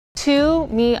2,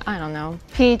 me, I don't know,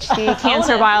 PhD,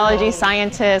 cancer biology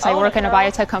scientist. I work in a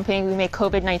biotech company. We make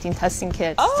COVID-19 testing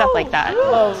kits, stuff like that.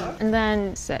 And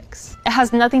then 6, it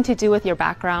has nothing to do with your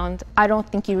background. I don't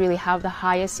think you really have the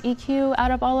highest EQ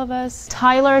out of all of us.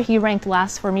 Tyler, he ranked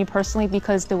last for me personally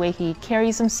because the way he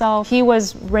carries himself. He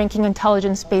was ranking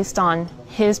intelligence based on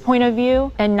his point of view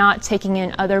and not taking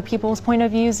in other people's point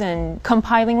of views and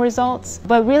compiling results,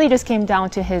 but really just came down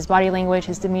to his body language,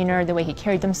 his demeanor, the way he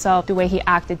carried himself, the way he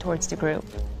acted towards the group.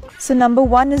 So number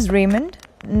 1 is Raymond,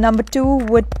 number 2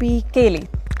 would be Kaylee,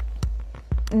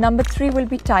 number 3 will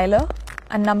be Tyler,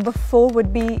 and number 4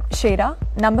 would be Shada,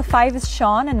 number 5 is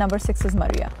Sean, and number 6 is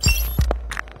Maria.